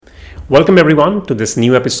Welcome everyone to this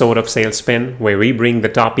new episode of Sales Spin, where we bring the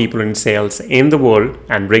top people in sales in the world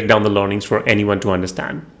and break down the learnings for anyone to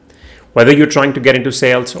understand. Whether you're trying to get into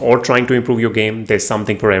sales or trying to improve your game, there's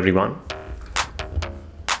something for everyone.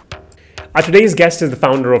 Our today's guest is the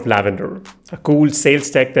founder of Lavender, a cool sales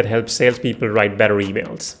tech that helps salespeople write better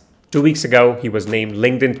emails. 2 weeks ago, he was named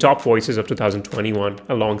LinkedIn Top Voices of 2021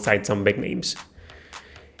 alongside some big names.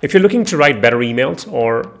 If you're looking to write better emails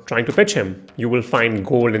or trying to pitch him, you will find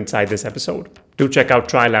gold inside this episode. Do check out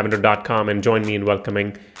trylavender.com and join me in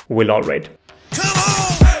welcoming Will Allred.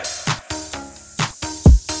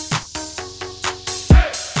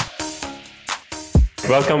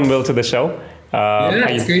 Welcome, Will, to the show.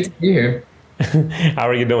 It's great to be here. How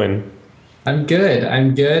are you doing? I'm good.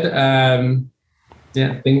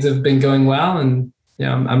 Things have been going well, and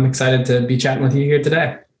I'm excited to be chatting with you here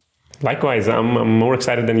today. Likewise, I'm more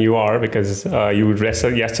excited than you are because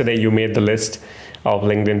yesterday you made the list of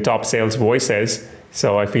LinkedIn Top Sales Voices.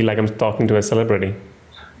 So I feel like I'm talking to a celebrity.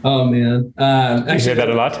 Oh, man. You say that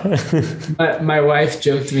a lot? my wife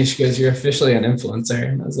joked to me, she goes, "You're officially an influencer."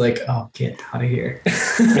 And I was like, oh, get out of here.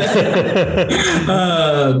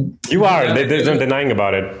 You are. There's no denying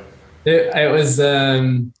about it. It was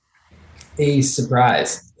a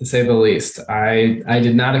surprise, to say the least. I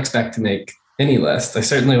did not expect to make any list. I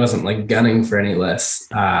certainly wasn't like gunning for any lists.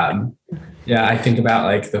 I think about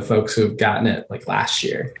like the folks who've gotten it like last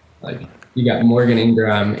year. Like you got Morgan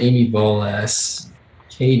Ingram, Amy Volas,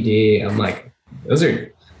 KD. I'm like, those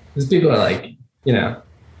people are like,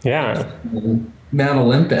 Mount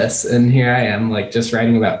Olympus, and here I am like just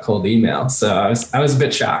writing about cold email. So I was a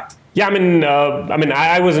bit shocked. Yeah,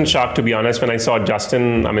 I wasn't shocked, to be honest. When I saw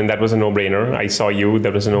Justin, that was a no-brainer. I saw you,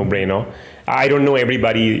 that was a no-brainer. I don't know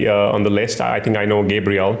everybody on the list. I think I know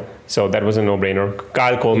Gabriel, so that was a no-brainer.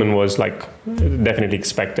 Kyle Coleman was like definitely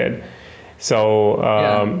expected. So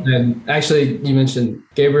and actually, you mentioned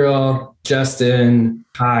Gabriel, Justin,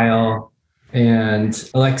 Kyle, and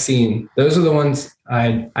Alexine. Those are the ones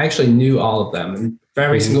I actually knew all of them, and for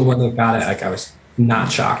every single one that got it, like I was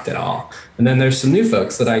not shocked at all. And then there's some new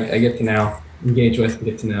folks that I get to now engage with and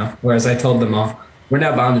get to know. Whereas I told them all, we're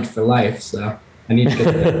now bonded for life, so I need to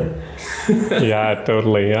get to Yeah,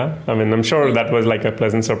 totally. Yeah. I'm sure that was like a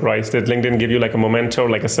pleasant surprise. Did LinkedIn give you like a memento,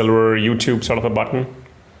 like a silver YouTube sort of a button?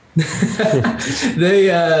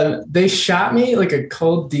 They shot me like a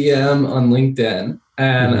cold DM on LinkedIn,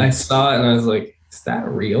 and I saw it and I was like, is that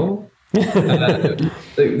real?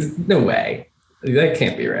 No way. That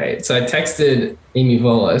can't be right. So I texted Amy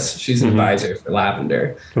Volas. She's an advisor for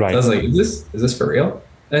Lavender. Right. So I was like, is this for real?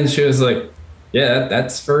 And she was like, yeah,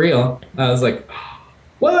 that's for real. I was like,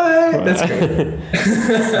 what? That's great.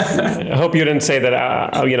 I hope you didn't say that.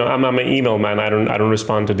 I'm an email man. I don't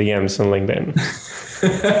respond to DMs on LinkedIn.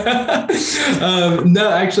 No,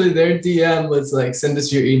 actually, their DM was like, send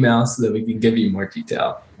us your email so that we can give you more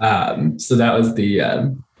detail. So that was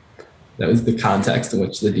the context in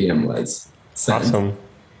which the DM was. Awesome.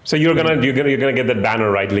 So you're gonna get that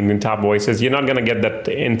banner, right? LinkedIn Top Voices. You're not gonna get that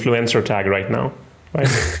influencer tag right now, right?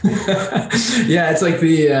 Yeah, it's like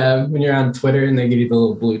the when you're on Twitter and they give you the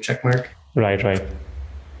little blue check mark. Right.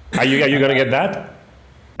 Are you gonna get that?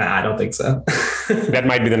 I don't think so. That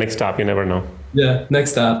might be the next stop. You never know. Yeah,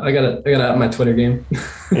 next stop. I gotta up my Twitter game.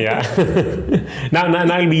 Yeah. Now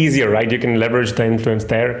it'll be easier, right? You can leverage the influence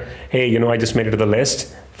there. Hey, I just made it to the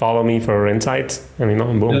list. Follow me for insights, and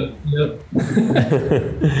boom. Yep.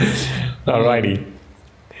 Alrighty.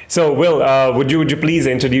 So, Will, would you please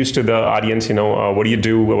introduce to the audience, what do you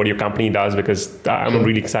do, what your company does? Because I'm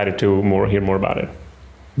really excited to hear more about it.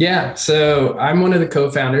 Yeah. So I'm one of the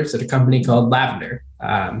co-founders at a company called Lavender.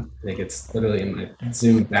 I think it's literally in my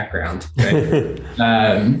Zoom background, right?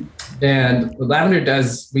 And what Lavender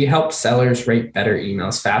does, we help sellers write better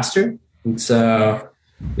emails faster. And so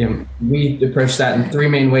we approach that in three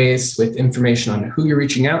main ways: with information on who you're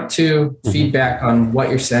reaching out to, feedback on what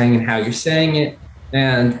you're saying and how you're saying it,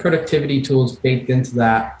 and productivity tools baked into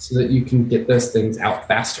that so that you can get those things out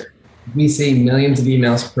faster. We see millions of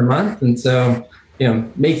emails per month. And so,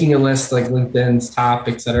 making a list like LinkedIn's top,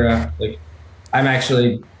 et cetera, like I'm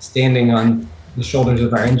actually standing on the shoulders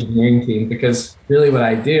of our engineering team, because really what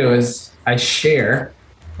I do is I share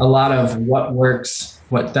a lot of what works,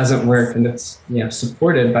 what doesn't work, and it's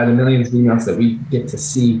supported by the millions of emails that we get to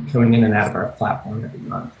see coming in and out of our platform every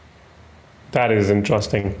month. That is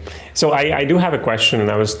interesting. So I do have a question, and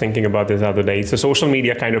I was thinking about this the other day. So social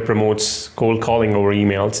media kind of promotes cold calling over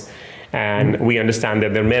emails, and we understand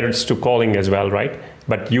that there are merits to calling as well, right?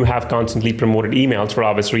 But you have constantly promoted emails for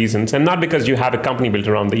obvious reasons, and not because you have a company built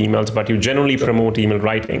around the emails, but you generally promote email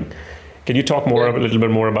writing. Can you talk a little bit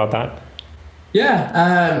more about that?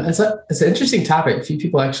 Yeah, it's an interesting topic. A few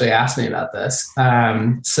people actually asked me about this.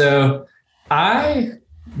 So I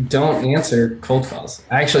don't answer cold calls.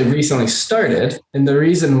 I actually recently started, and the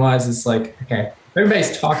reason was it's like, okay,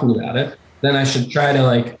 everybody's talking about it, then I should try to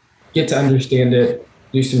like get to understand it,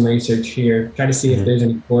 do some research here, try to see if there's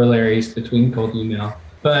any corollaries between cold email.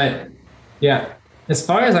 But yeah, as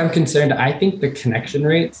far as I'm concerned, I think the connection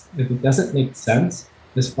rates, if it doesn't make sense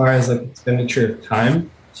as far as like expenditure of time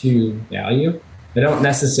to value, I don't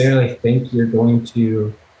necessarily think you're going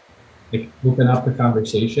to like open up the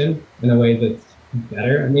conversation in a way that's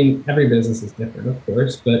better. I mean, every business is different, of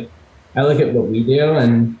course, but I look at what we do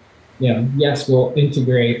and, yes, we'll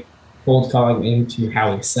integrate cold calling into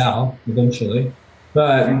how we sell eventually,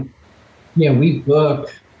 but we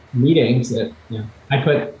book meetings that, I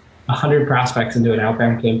put 100 prospects into an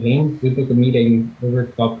outbound campaign. We book a meeting over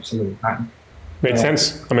 12% of the time. Makes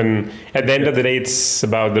sense. I mean, at the end of the day, it's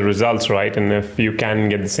about the results, right? And if you can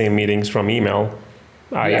get the same meetings from email,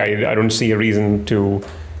 I don't see a reason to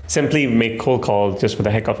simply make cold calls just for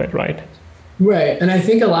the heck of it, right? Right. And I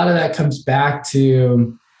think a lot of that comes back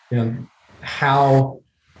to how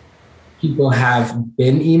people have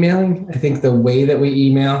been emailing. I think the way that we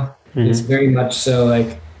email is very much so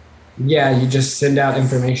like, you just send out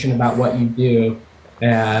information about what you do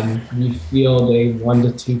and you field a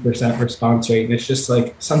 1% to 2% response rate. And it's just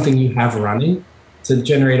like something you have running to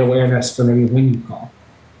generate awareness for maybe when you call.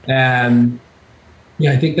 And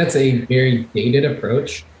I think that's a very dated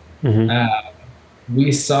approach.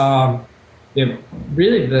 We saw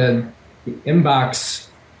really the inbox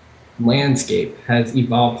landscape has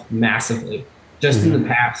evolved massively just in the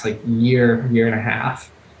past like year and a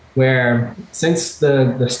half, where since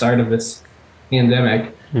the start of this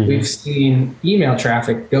pandemic, we've seen email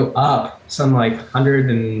traffic go up some like 100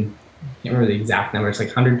 and I can't remember the exact numbers, like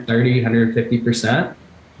 130, 150%.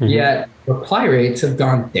 Yet reply rates have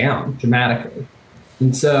gone down dramatically.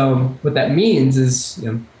 And so what that means is,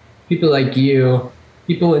 people like you,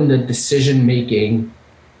 people in the decision-making,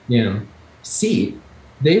 seat,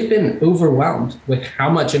 they've been overwhelmed with how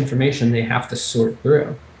much information they have to sort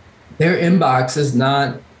through. Their inbox is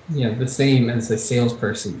not, the same as a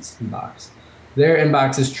salesperson's inbox. Their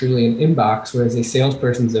inbox is truly an inbox, whereas a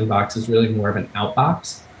salesperson's inbox is really more of an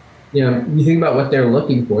outbox. You think about what they're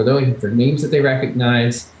looking for. They're looking for names that they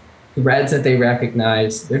recognize, threads that they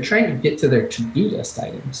recognize. They're trying to get to their to-do list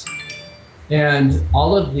items. And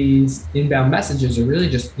all of these inbound messages are really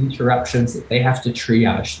just interruptions that they have to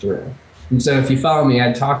triage through. And so if you follow me,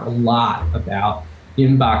 I talk a lot about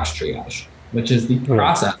inbox triage, which is the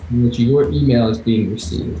process in which your email is being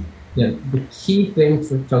received. The key thing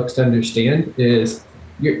for folks to understand is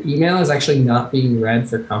your email is actually not being read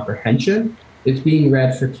for comprehension. It's being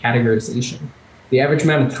read for categorization. The average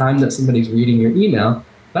amount of time that somebody's reading your email,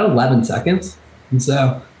 about 11 seconds. And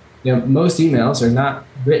so, most emails are not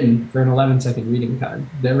written for an 11-second reading time.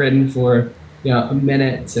 They're written for, a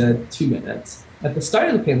minute to 2 minutes. At the start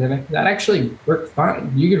of the pandemic, that actually worked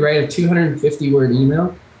fine. You could write a 250-word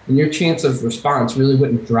email, and your chance of response really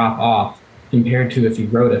wouldn't drop off compared to if you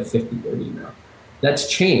wrote a 50-word email. That's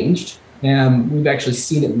changed, and we've actually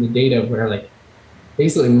seen it in the data where, like,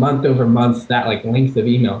 basically month over month, that like length of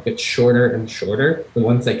email gets shorter and shorter, the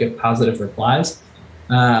ones that get positive replies.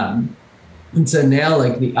 And so now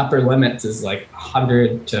like the upper limits is like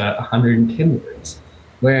 100 to 110 words,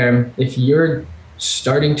 where if you're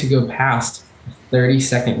starting to go past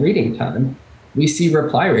 30-second reading time, we see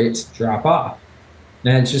reply rates drop off.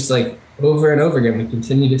 And it's just like over and over again, we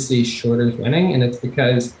continue to see shorter winning. And it's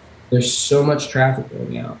because there's so much traffic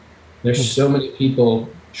going out. There's so many people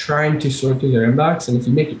trying to sort through their inbox. And if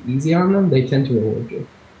you make it easy on them, they tend to reward you.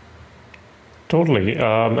 Totally.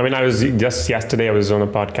 I was just yesterday, I was on a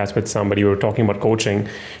podcast with somebody, we were talking about coaching,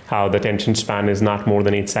 how the attention span is not more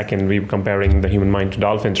than 8 seconds. We were comparing the human mind to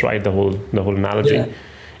dolphins, right? The whole analogy. Yeah.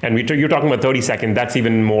 And you're talking about 30 seconds, that's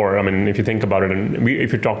even more. I mean, if you think about it, and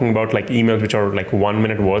if you're talking about like emails which are like 1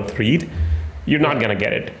 minute worth read, you're not going to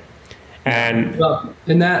get it. And well,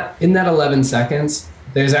 in that 11 seconds,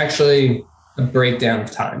 there's actually a breakdown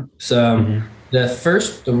of time. So the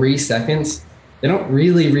first 3 seconds, they don't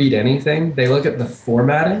really read anything. They look at the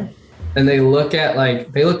formatting and they look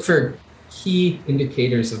for key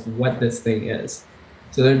indicators of what this thing is.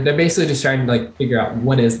 So they're basically just trying to like figure out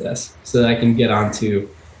what is this so that I can get on to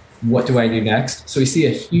what do I do next. So we see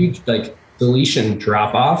a huge like deletion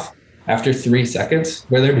drop off after 3 seconds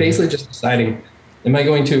where they're basically just deciding, am I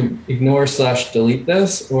going to ignore/delete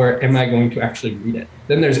this or am I going to actually read it?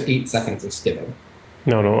 Then there's 8 seconds of skipping.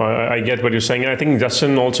 No, I get what you're saying. And I think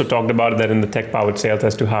Justin also talked about that in the Tech Powered Sales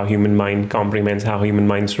as to how human mind comprehends, how human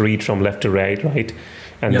minds read from left to right,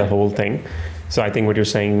 and the whole thing. So I think what you're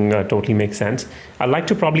saying totally makes sense. I'd like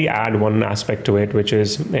to probably add one aspect to it, which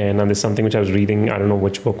is, and there's something which I was reading, I don't know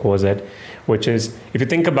which book was it, which is, if you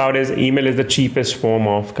think about it, email is the cheapest form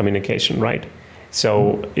of communication, right?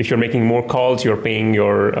 So if you're making more calls, you're paying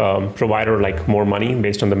your provider like more money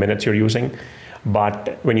based on the minutes you're using.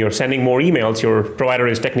 But when you're sending more emails, your provider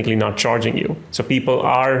is technically not charging you. So people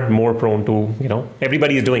are more prone to,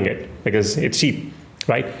 everybody is doing it because it's cheap,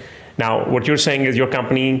 right? Now, what you're saying is your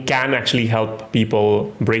company can actually help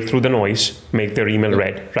people break through the noise, make their email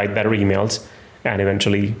read, write better emails, and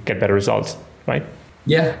eventually get better results, right?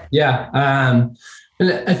 Yeah. And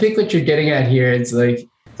I think what you're getting at here is like,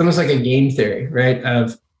 it's almost like a game theory, right?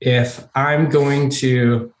 Of if I'm going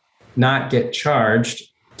to not get charged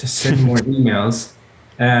to send more emails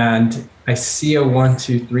and I see a 1,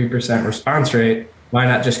 2, 3% response rate, why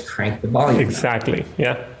not just crank the volume? Exactly.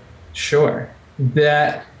 Yeah. Sure.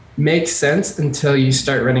 That makes sense until you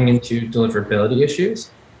start running into deliverability issues.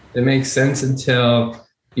 It makes sense until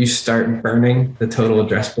you start burning the total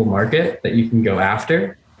addressable market that you can go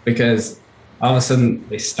after, because all of a sudden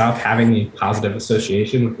they stop having the positive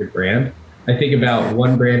association with your brand. I think about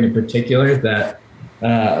one brand in particular that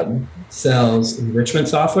sells enrichment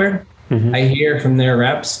software. Mm-hmm. I hear from their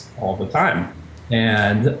reps all the time,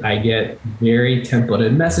 and I get very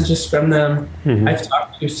templated messages from them. Mm-hmm. I've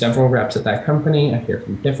talked to several reps at that company. I hear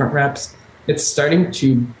from different reps. It's starting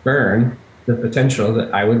to burn the potential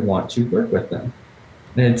that I would want to work with them.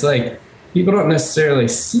 And it's like, people don't necessarily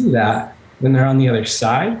see that when they're on the other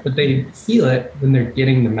side, but they feel it when they're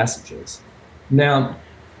getting the messages. Now,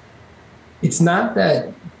 it's not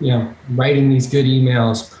that, writing these good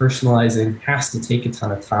emails, personalizing has to take a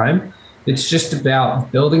ton of time. It's just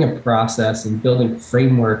about building a process and building a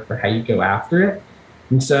framework for how you go after it.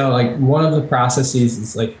 And so like one of the processes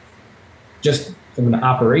is like, just from an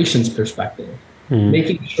operations perspective,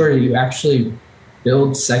 making sure you actually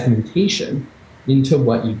build segmentation into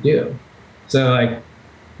what you do. So like,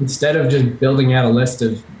 instead of just building out a list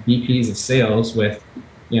of VPs of sales with,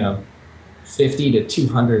 50 to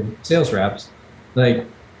 200 sales reps, like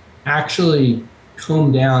actually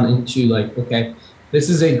comb down into like, okay, this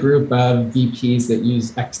is a group of VPs that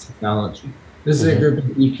use X technology. This is a group of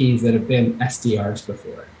VPs that have been SDRs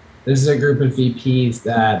before. This is a group of VPs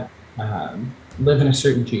that live in a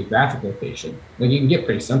certain geographic location. Like you can get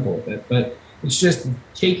pretty simple with it, but it's just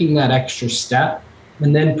taking that extra step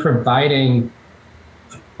and then providing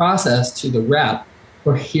a process to the rep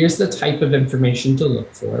where here's the type of information to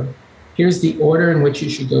look for. Here's the order in which you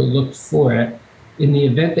should go look for it. In the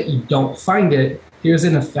event that you don't find it, here's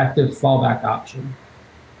an effective fallback option.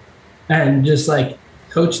 And just like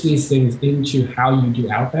coach these things into how you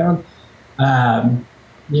do outbound,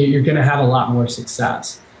 you're going to have a lot more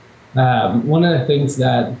success. One of the things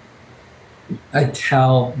that I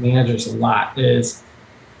tell managers a lot is,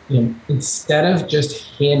 instead of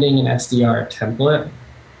just handing an SDR a template,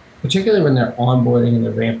 particularly when they're onboarding and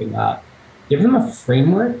they're ramping up, give them a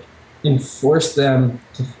framework and force them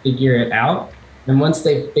to figure it out. And once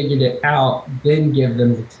they've figured it out, then give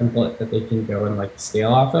them the template that they can go and like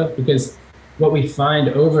scale off of. Because what we find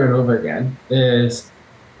over and over again is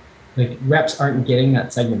like reps aren't getting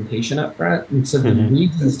that segmentation up front. And so the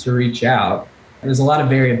reasons to reach out, there's a lot of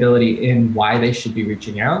variability in why they should be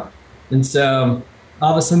reaching out. And so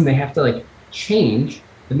all of a sudden they have to like change.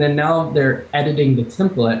 And then now they're editing the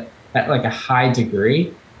template at like a high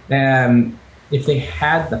degree. And if they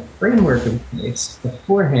had the framework in place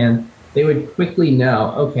beforehand, they would quickly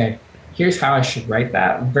know, okay, here's how I should write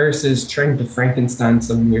that versus trying to Frankenstein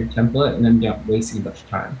some weird template and then wasting a bunch of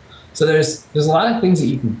time. So there's a lot of things that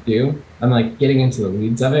you can do. I'm like getting into the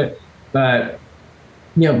weeds of it, but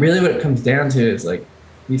really what it comes down to is like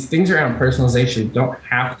these things around personalization don't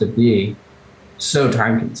have to be so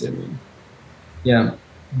time consuming.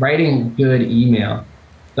 Writing good email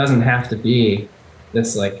doesn't have to be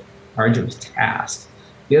this like arduous task.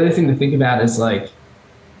 The other thing to think about is like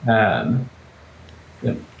having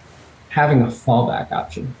a fallback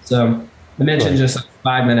option. So I mentioned just like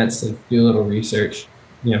 5 minutes to do a little research.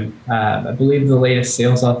 I believe the latest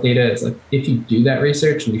SalesLoft data is like if you do that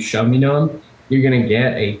research and you show me to them, you're going to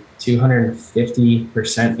get a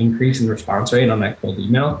 250% increase in response rate on that cold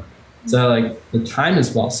email. So like the time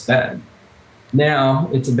is well spent. Now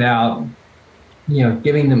it's about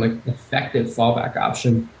giving them an effective fallback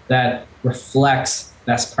option that reflects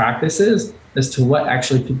best practices as to what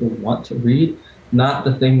actually people want to read, not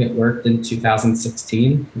the thing that worked in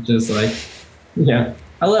 2016, which is like,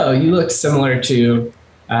 hello, you look similar to,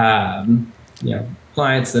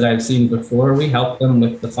 clients that I've seen before. We help them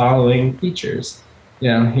with the following features.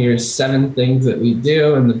 Here's 7 things that we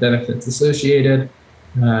do and the benefits associated.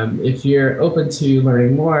 If you're open to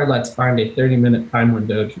learning more, let's find a 30-minute time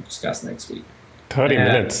window to discuss next week. 30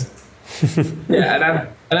 minutes. Yeah,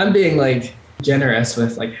 and I'm being like generous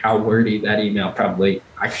with like how wordy that email probably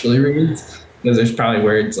actually reads, because there's probably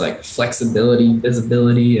words like flexibility,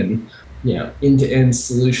 visibility, and end-to-end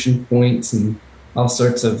solution points and all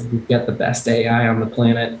sorts of we've got the best AI on the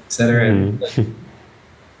planet, et cetera. And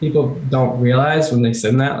people don't realize when they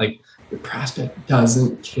send that, like, your prospect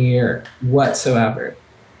doesn't care whatsoever,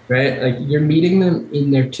 right? Like, you're meeting them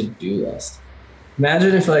in their to-do list.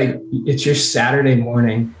 Imagine if like it's your Saturday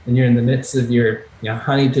morning and you're in the midst of your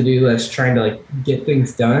honey to-do list trying to like get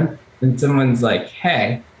things done, and someone's like,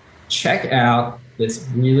 hey, check out this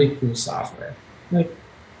really cool software. Like,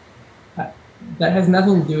 that has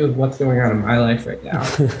nothing to do with what's going on in my life right now.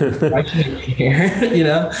 Why should I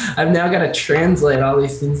care? I've now got to translate all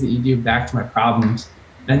these things that you do back to my problems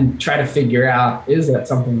and try to figure out, is that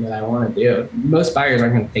something that I want to do? Most buyers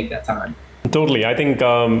aren't going to take that time. Totally. I think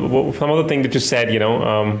some of the things that you said,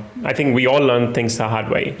 I think we all learn things the hard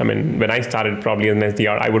way. I mean, when I started probably in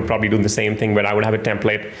SDR, I would probably do the same thing where I would have a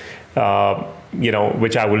template,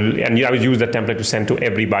 which I would use that template to send to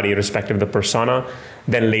everybody irrespective of the persona.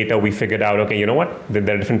 Then later we figured out, okay, you know what? There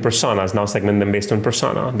are different personas. Now segment them based on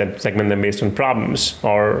persona, then segment them based on problems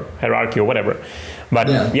or hierarchy or whatever. But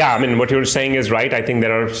I mean, what you're saying is right. I think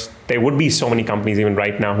there would be so many companies even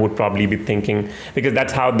right now who would probably be thinking, because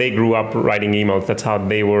that's how they grew up writing emails. That's how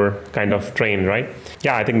they were kind of trained, right?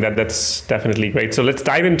 Yeah, I think that's definitely great. So let's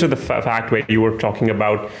dive into the fact where you were talking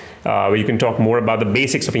about, where you can talk more about the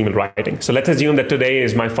basics of email writing. So let's assume that today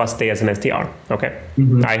is my first day as an SDR. Okay.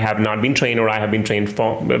 I have not been trained, or I have been trained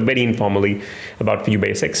very informally about few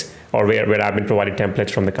basics, or where I've been provided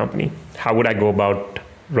templates from the company. How would I go about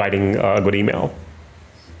writing a good email?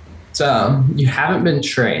 So you haven't been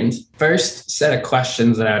trained. First set of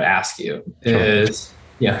questions that I would ask you is,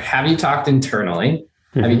 have you talked internally?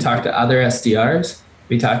 Have you talked to other SDRs?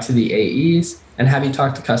 Have you talked to the AEs? And have you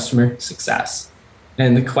talked to customer success?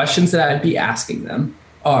 And the questions that I'd be asking them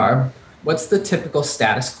are, what's the typical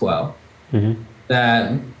status quo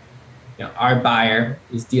that our buyer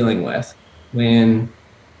is dealing with when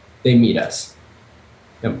they meet us?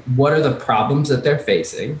 What are the problems that they're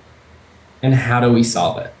facing, and how do we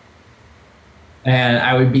solve it? And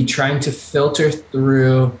I would be trying to filter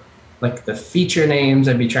through like the feature names.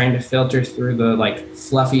 I'd be trying to filter through the like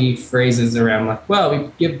fluffy phrases around like, well, we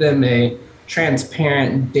give them a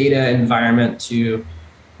transparent data environment to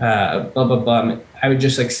blah, blah, blah. I would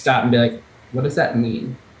just like stop and be like, what does that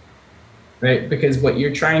mean? Right? Because what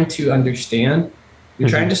you're trying to understand, you're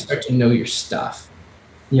trying to start to know your stuff.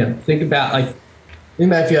 Think about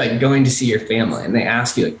if you're like going to see your family and they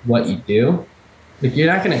ask you like what you do. Like,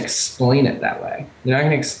 you're not going to explain it that way. You're not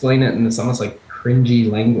going to explain it in this almost like cringy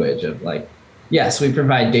language of like, yes, we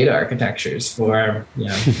provide data architectures for,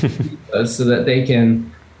 so that they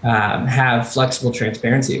can have flexible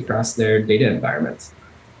transparency across their data environments.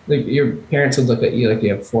 Like, your parents would look at you like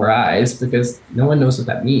you have 4 eyes, because no one knows what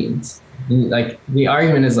that means. And, like, the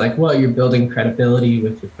argument is like, well, you're building credibility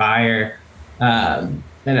with your buyer. And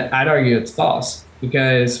I'd argue it's false.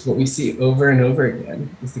 Because what we see over and over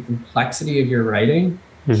again is the complexity of your writing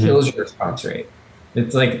kills your response rate.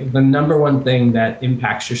 It's like the number one thing that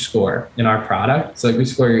impacts your score in our product. So like, we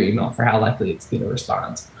score your email for how likely it's to get a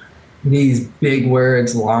response. These big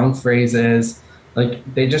words, long phrases,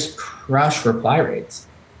 like, they just crush reply rates.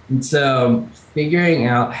 And so figuring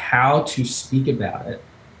out how to speak about it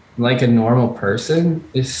like a normal person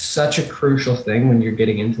is such a crucial thing when you're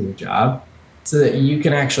getting into the job, so that you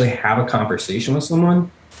can actually have a conversation with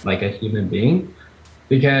someone like a human being,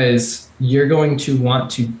 because you're going to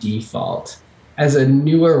want to default. As a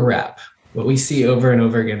newer rep, what we see over and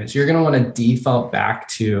over again is you're going to want to default back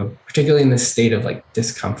to, particularly in this state of like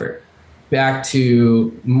discomfort, back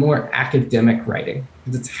to more academic writing,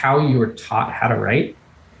 because it's how you were taught how to write.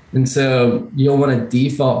 And so you'll want to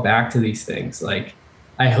default back to these things like,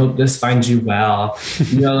 I hope this finds you well,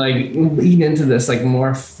 like lean into this like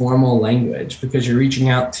more formal language, because you're reaching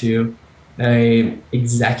out to a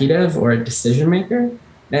executive or a decision maker,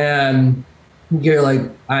 and you're like,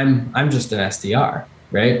 I'm just an SDR,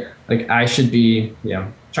 right? Like, I should be,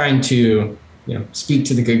 trying to, speak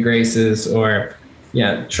to the good graces, or,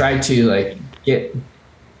 try to like get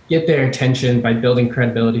their attention by building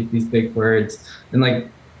credibility with these big words. And like,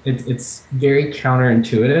 it's very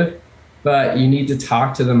counterintuitive. But you need to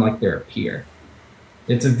talk to them like they're a peer.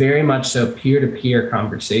 It's a very much so peer-to-peer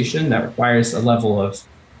conversation that requires a level of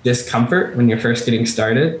discomfort when you're first getting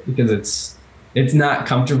started, because it's not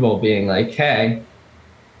comfortable being like, hey,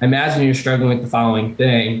 imagine you're struggling with the following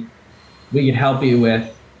thing. We could help you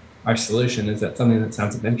with our solution, is that something that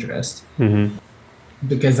sounds of interest? Mm-hmm.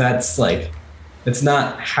 Because it's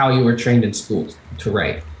not how you were trained in school to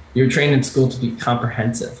write. You were trained in school to be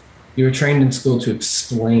comprehensive. You were trained in school to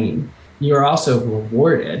explain. You are also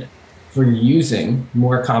rewarded for using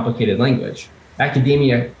more complicated language.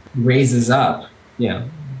 Academia raises up,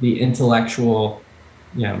 the intellectual,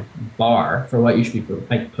 bar for what you should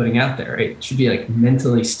be putting out there. Right? It should be like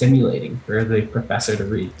mentally stimulating for the professor to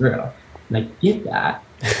read through. And I get that,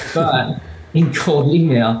 but in cold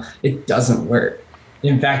email, it doesn't work.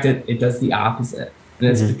 In fact, it does the opposite. And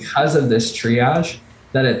it's because of this triage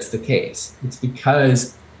that it's the case. It's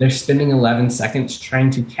because they're spending 11 seconds trying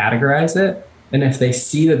to categorize it. And if they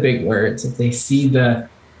see the big words, if they see the,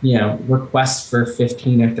 requests for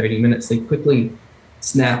 15 or 30 minutes, they quickly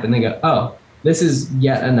snap and they go, oh, this is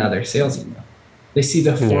yet another sales email. They see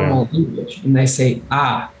the formal language and they say,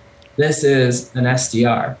 this is an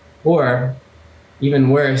SDR. Or even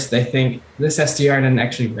worse, they think this SDR didn't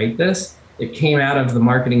actually write this. It came out of the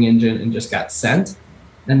marketing engine and just got sent.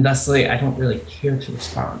 And thusly, I don't really care to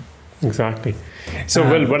respond. Exactly. So,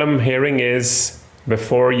 Will, what I'm hearing is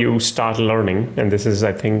before you start learning, and this is,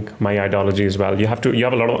 I think, my ideology as well, you have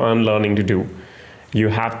a lot of unlearning to do. You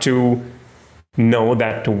have to know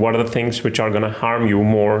that what are the things which are going to harm you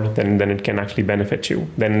more than it can actually benefit you.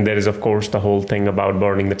 Then there is, of course, the whole thing about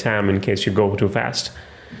burning the TAM in case you go too fast.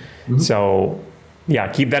 Mm-hmm. So,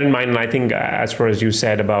 keep that in mind. And I think as far as you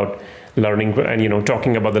said about learning and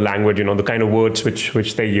talking about the language, the kind of words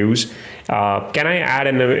which they use. Can I add,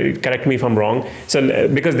 and correct me if I'm wrong? So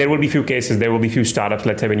because there will be few cases, there will be few startups.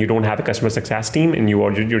 Let's say when you don't have a customer success team and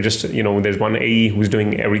you're just there's one AE who's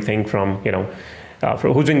doing everything from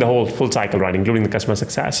who's doing the whole full cycle, right, including the customer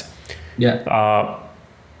success. Yeah.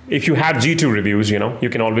 If you have G2 reviews, you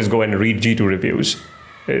can always go and read G2 reviews.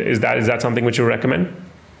 Is that something which you recommend?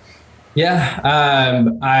 Yeah,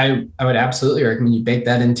 I would absolutely recommend you bake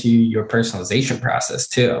that into your personalization process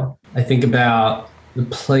too. I think about the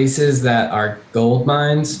places that are gold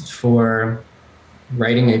mines for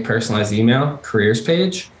writing a personalized email. Careers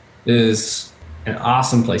page is an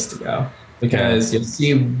awesome place to go because you'll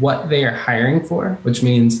see what they are hiring for, which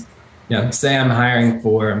means, say I'm hiring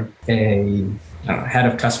for a head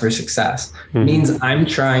of customer success. It means I'm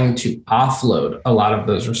trying to offload a lot of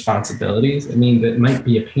those responsibilities. I mean, it might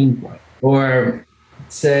be a pain point. Or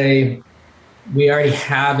say we already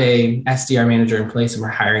have a SDR manager in place and we're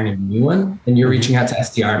hiring a new one, and you're reaching out to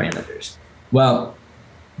SDR managers. Well,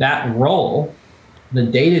 that role, the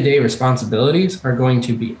day-to-day responsibilities are going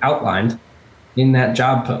to be outlined in that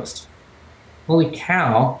job post. Holy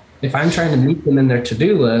cow, if I'm trying to meet them in their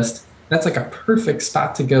to-do list, that's like a perfect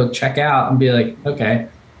spot to go check out and be like, okay,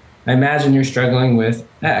 I imagine you're struggling with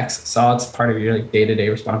X, so it's part of your day-to-day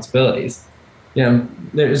responsibilities.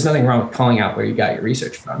 There's nothing wrong with calling out where you got your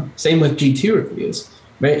research from. Same with G2 reviews,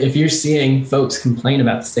 right? If you're seeing folks complain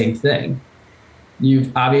about the same thing,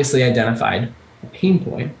 you've obviously identified a pain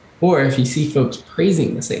point. Or if you see folks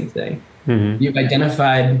praising the same thing, you've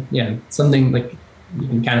identified, something like you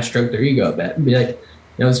can kind of stroke their ego a bit and be like,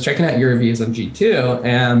 I was checking out your reviews on G2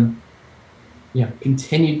 and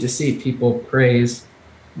continued to see people praise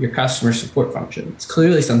your customer support function. It's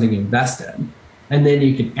clearly something you invest in. And then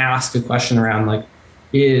you can ask a question around I'm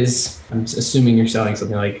assuming you're selling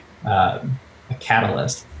something like a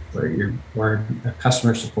Catalyst or a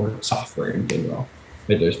customer support software in general,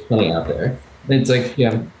 but there's plenty out there. And it's like,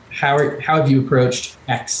 how have you approached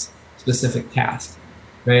X specific task,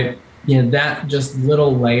 right? That just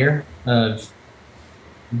little layer of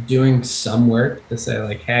doing some work to say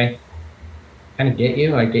like, hey, I get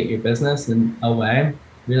your business in a way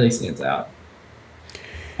really stands out.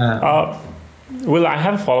 Well, I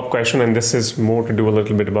have a follow-up question, and this is more to do a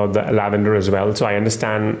little bit about the Lavender as well. So I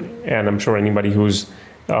understand, and I'm sure anybody who's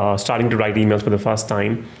starting to write emails for the first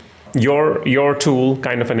time, your tool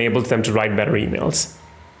kind of enables them to write better emails,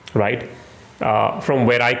 right? From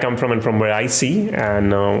where I come from and from where I see,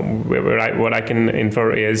 and what I can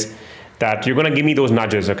infer is that you're going to give me those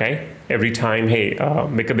nudges, okay? Every time, hey,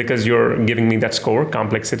 because you're giving me that score,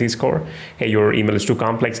 complexity score. Hey, your email is too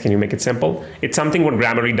complex. Can you make it simple? It's something what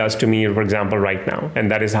Grammarly does to me, for example, right now.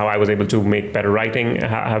 And that is how I was able to make better writing,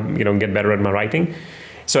 get better at my writing.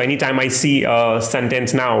 So anytime I see a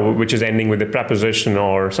sentence now, which is ending with a preposition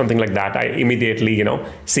or something like that, I immediately,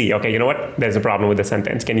 see, okay, what? There's a problem with the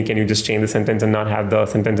sentence. Can you just change the sentence and not have the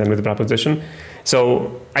sentence end with a preposition?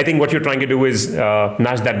 So I think what you're trying to do is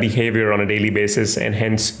nudge that behavior on a daily basis, and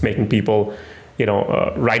hence making people,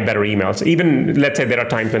 write better emails. Even let's say there are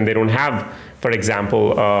times when they don't have, for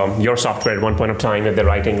example, your software at one point of time that they're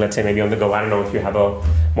writing, let's say maybe on the go. I don't know if you have a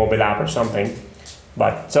mobile app or something.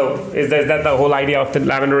 But so is that the whole idea of the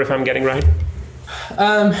Lavender, if I'm getting right?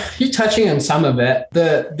 You're touching on some of it.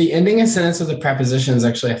 The ending a sentence with a preposition is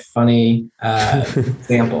actually a funny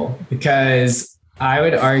example, because I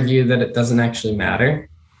would argue that it doesn't actually matter.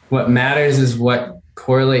 What matters is what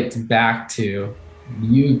correlates back to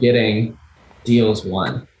you getting deals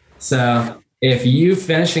won. So if you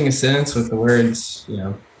finishing a sentence with the words,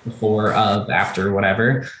 before, of, after,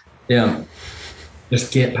 whatever,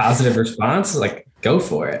 just get positive response, like go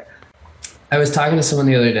for it. I was talking to someone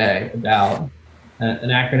the other day about an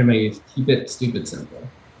acronym I use, Keep It Stupid Simple,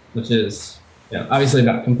 which is obviously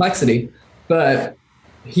about complexity, but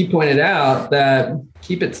he pointed out that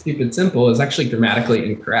Keep It Stupid Simple is actually grammatically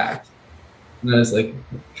incorrect. And I was like,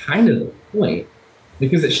 kind of the point,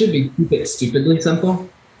 because it should be Keep It Stupidly Simple.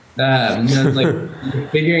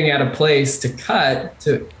 Like figuring out a place to cut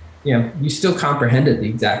to, you still comprehended the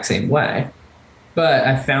exact same way, but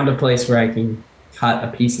I found a place where I can cut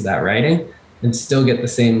a piece of that writing and still get the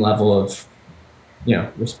same level of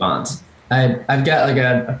response. I've got like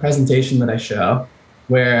a presentation that I show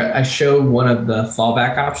where I show one of the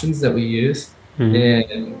fallback options that we use.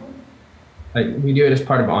 And we do it as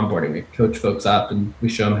part of onboarding. We coach folks up and we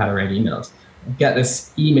show them how to write emails. I've got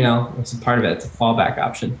this email, it's a part of it, it's a fallback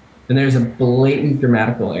option. And there's a blatant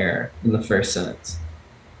grammatical error in the first sentence.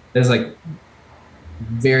 There's like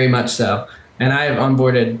very much so. And I have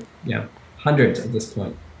onboarded, hundreds at this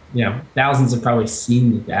point. Thousands have probably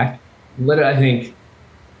seen the deck. Literally, I think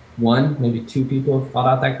one, maybe two people have called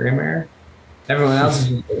out that grammar error. Everyone else is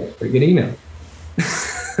just like, a pretty good email.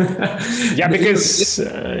 Yeah, because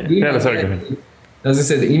sorry, go ahead. As I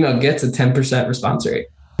said, the email gets a 10% response rate.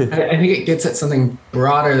 I think it gets at something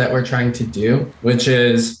broader that we're trying to do, which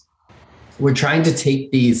is we're trying to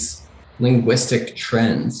take these linguistic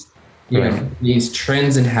trends, these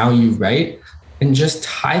trends in how you write, and just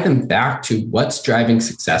tie them back to what's driving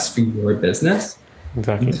success for your business.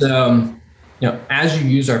 Exactly. So, as you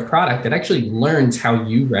use our product, it actually learns how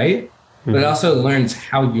you write, but it also learns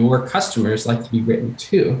how your customers like to be written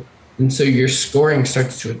too. And so your scoring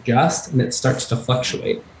starts to adjust and it starts to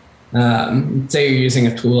fluctuate. Say you're using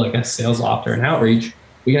a tool like a SalesLoft or an Outreach,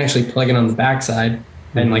 we can actually plug it on the backside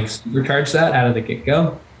and like supercharge that out of the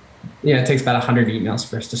get-go. It takes about 100 emails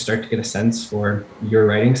for us to start to get a sense for your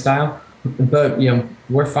writing style. But,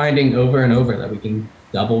 we're finding over and over that we can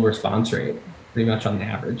double response rate pretty much on the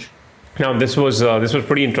average. Now, this was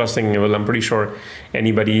pretty interesting. Well, I'm pretty sure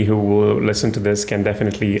anybody who will listen to this can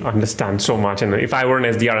definitely understand so much. And if I were an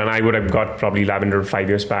SDR and I would have got probably Lavender 5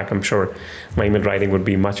 years back, I'm sure my email writing would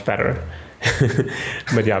be much better.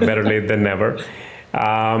 But yeah, better late than never.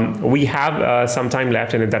 We have some time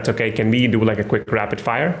left, and if that's okay, can we do like a quick rapid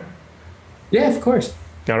fire? Yeah, of course.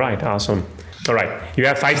 All right, awesome. All right, you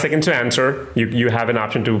have 5 seconds to answer. You have an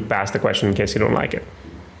option to pass the question in case you don't like it.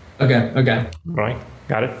 Okay. All right,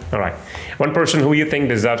 got it? All right. One person who you think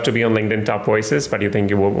deserves to be on LinkedIn Top Voices, but you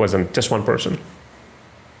think it wasn't, just one person.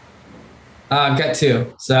 I've got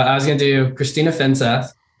two. So I was going to do Christina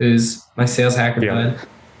Fenseth, who's my sales hacker bud,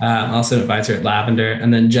 also an advisor at Lavender,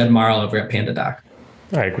 and then Jed Marl over at PandaDoc.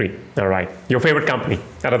 I agree. All right. Your favorite company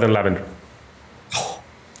other than Lavender?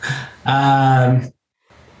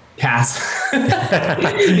 Pass. I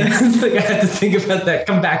had to think about that.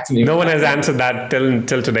 Come back to me. No one has answered that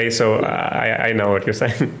till today, so I know what you're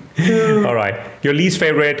saying. All right. Your least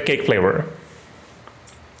favorite cake flavor?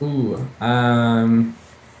 Ooh,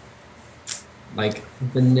 like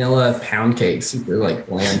vanilla pound cake, super like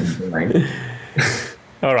bland and boring.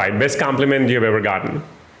 All right. Best compliment you've ever gotten?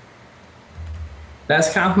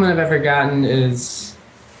 Best compliment I've ever gotten is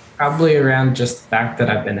probably around just the fact that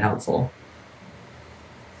I've been helpful.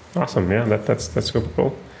 Awesome. Yeah, that's super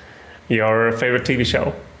cool. Your favorite TV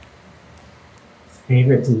show?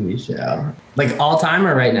 Favorite TV show? Like all time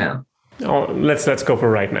or right now? Oh, let's go for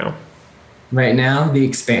right now. Right now, The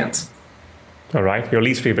Expanse. All right. Your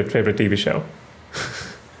least favorite TV show?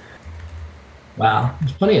 Wow,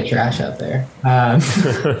 there's plenty of trash out there. I'm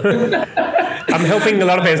helping a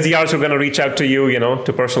lot of SDRs who are going to reach out to you,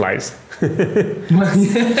 to personalize.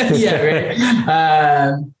 Yeah,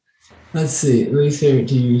 right. Let's see. Least favorite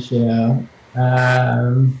TV show.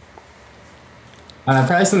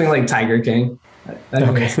 Probably something like Tiger King.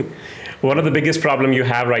 Okay. One of the biggest problem you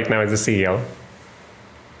have right now as a CEO?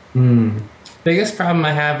 Biggest problem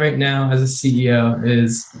I have right now as a CEO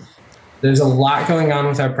is there's a lot going on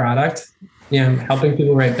with our product. Helping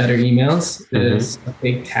people write better emails is a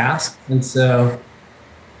big task. And so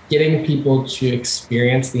getting people to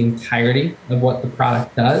experience the entirety of what the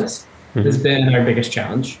product does has been our biggest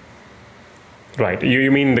challenge. Right.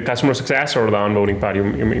 You mean the customer success or the onboarding part? You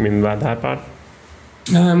mean that part?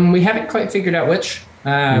 We haven't quite figured out which,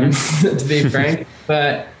 to be frank,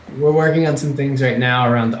 but we're working on some things right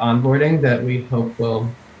now around onboarding that we hope will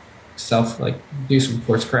do some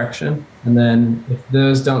course correction. And then if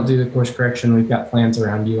those don't do the course correction, we've got plans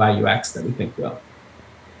around UI UX that we think will.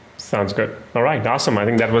 Sounds good. All right. Awesome. I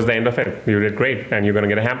think that was the end of it. You did great. And you're going to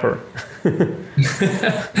get a hamper.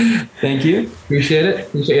 Thank you. Appreciate it.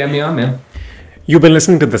 Appreciate you having me on, man. You've been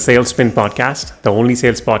listening to the Sales Spin podcast, the only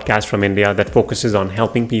sales podcast from India that focuses on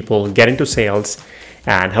helping people get into sales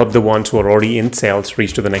and help the ones who are already in sales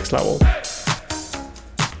reach to the next level.